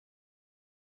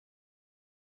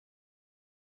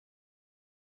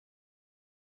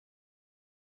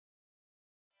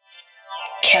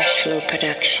Cash Flow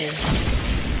Production.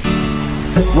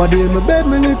 What day me bed,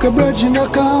 me lick a bridge in a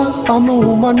car. I'm a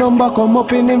woman number come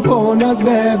up in him phone as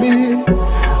baby.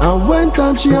 And when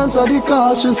time she answer the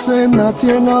call, she say not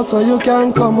here now, so you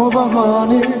can come over,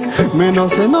 honey. Me no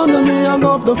say none of me hang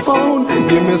up the phone.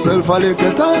 Give myself a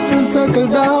little time to settle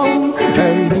down.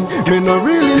 Hey, me no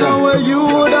really know what you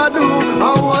woulda do.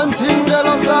 And one thing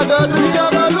Delus I gotta do, you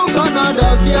gotta look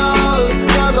another girl, you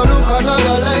gotta look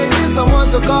another lady, someone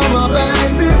to call my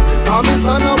baby. I me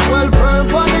stand up well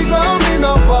firm on the ground, me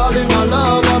no fall in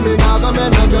love, and me not gonna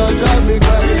make no girl drive me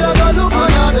crazy. You gotta look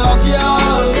another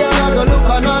girl, you gotta look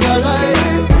another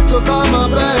lady to call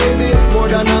my baby. More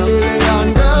than a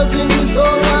million girls in this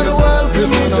whole wide world, for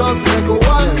me just make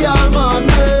one girl man.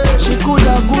 She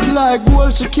coulda good like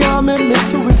gold, she can't make me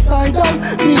suicidal.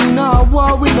 Me nah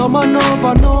war with no man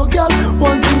over no girl.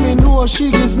 One thing me know,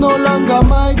 she is no longer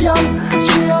my girl.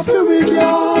 She a free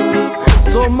girl.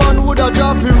 Some man woulda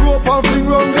drop the rope and fling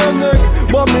round them neck,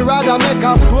 but me rather make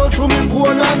her scroll through me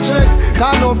phone and check.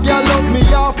 Kind of girl love me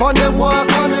off and them want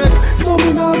connect. So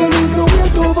me nah gonna lose no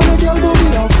weight over the girl, but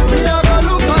me have me a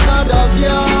gonna look another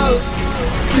girl.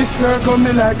 This girl come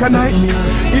me like a nightmare.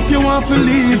 If you want to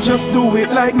leave, just do it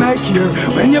like Nike here.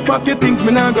 When you pack your things,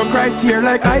 me nah go cry tear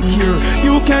like I care.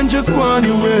 You can just go on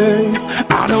your ways.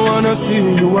 I don't wanna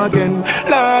see you again.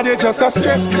 Lord, you just a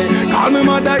stress me. Call me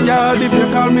mother yard if you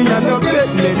call me, I love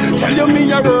Medley. Tell you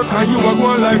me a work and you a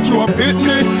go like you a pit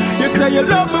me. You say you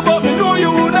love me, but me know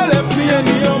you woulda left me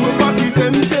anyhow. My pocket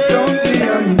empty. Don't be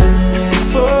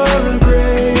ungrateful,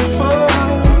 grateful.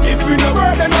 If we no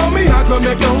word, then know me I go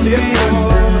make you ungrateful.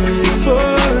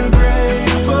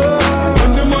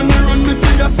 When the money run, me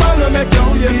see a smile and make you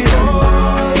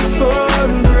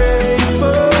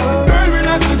grateful. Girl,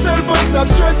 relax yourself and stop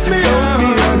stress me out. Don't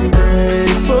be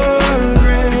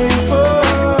ungrateful.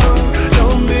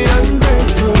 Don't be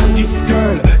ungrateful. This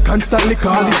girl constantly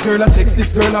call this girl, I text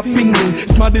this girl, I ping me.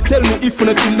 Smarty tell me if you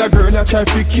not kill that girl, I try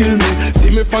to kill me. See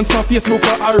me fans on Facebook,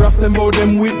 I harass them about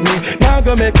them with me. Now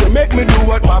go make me do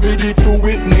what Bobby did to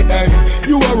Whitney. Hey,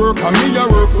 you a work and me a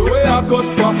work, so where I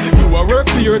cost for. You a work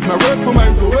for yours, my work for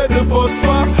mine, so where the fuss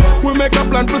for. We make a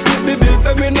plan to split the bills,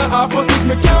 them in the half, but if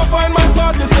me can't find my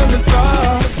part, to send the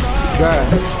sauce. Girl,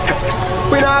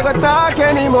 we not gonna talk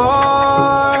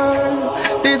anymore.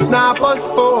 This not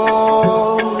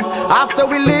postponed. After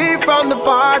we leave from the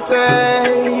party,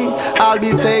 I'll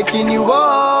be taking you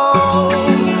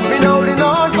home. Been holding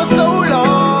on for so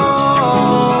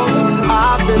long,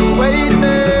 I've been waiting.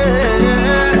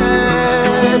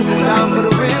 Time for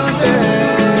the real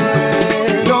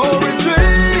thing. No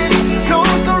retreat, no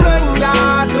surrender.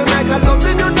 Tonight I love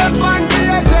you, you up on the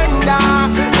agenda.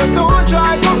 So don't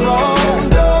try to run,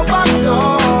 don't back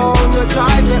down. You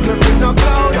try to get me from the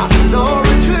cloud. No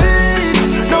retreat,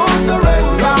 no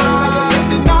surrender.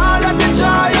 Getting all of the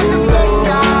joy and the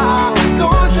splendor.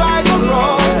 Don't try to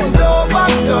run, don't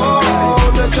back down.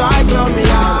 You try to clown me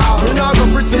out. You know go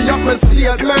pretty up my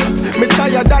statement. Me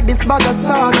tired of this bag of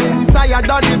talking. Tired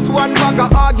of this one bag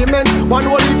of argument. One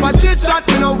whole heap of chit chat,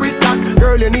 me know with that.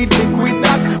 Girl, you need to quit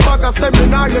that. Bag of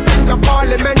seminar, you think of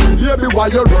parliament. Hear me while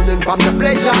you're running from the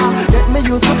pleasure. Let me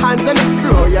use my hands and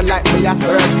explore you like me a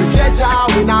search for treasure.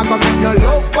 We not gonna make no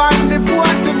love on the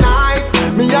phone tonight.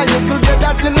 Me and you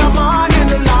together till the morning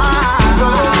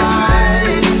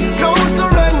light. No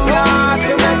surrender.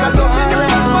 To make a love in the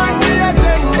on the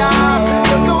agenda.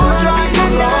 So don't try to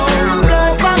run,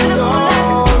 don't back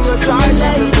down. You try to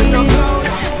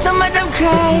some of them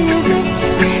crazy,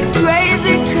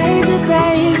 crazy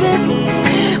babies.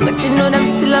 But you know them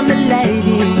still are my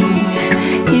ladies.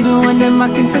 Even when them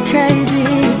acting so crazy.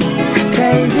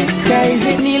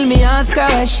 Neil me ask her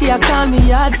why she a call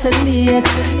me out so late.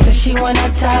 Say she wanna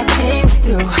talk things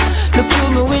through. Look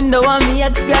through my window and me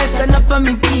ex-guy stand up on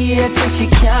me gate. Say she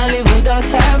can't live without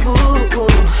her boo.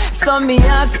 So me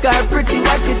ask her, pretty,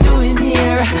 what you doing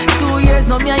here? 2 years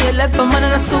now me and you left for man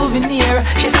and a souvenir.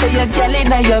 She say your girl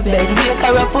in your bed, wake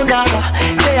her up on her.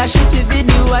 Say I should be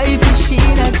the wife if she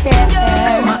not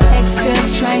care. My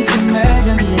ex-girl's trying to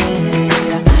murder me.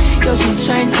 Yo, she's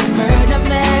trying to murder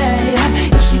me.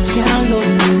 If she can't love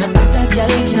me, no other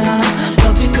girl can.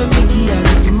 Loving when me give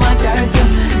her my dirty.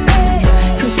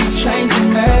 So she's trying to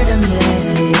murder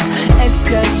me.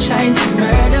 Ex-girl's trying to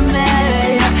murder me.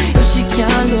 If she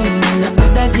can't love me, no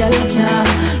other girl can.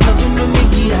 Loving when me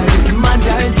give her my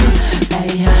dirty.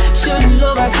 Shouldn't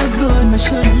love her so good, but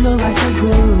shouldn't love her so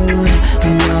good.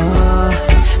 No.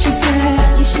 She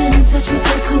said, you shouldn't touch me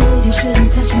so good, you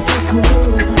shouldn't touch me so good.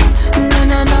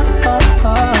 No,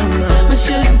 I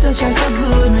shouldn't touch her so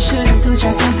good, I shouldn't touch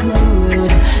her so good.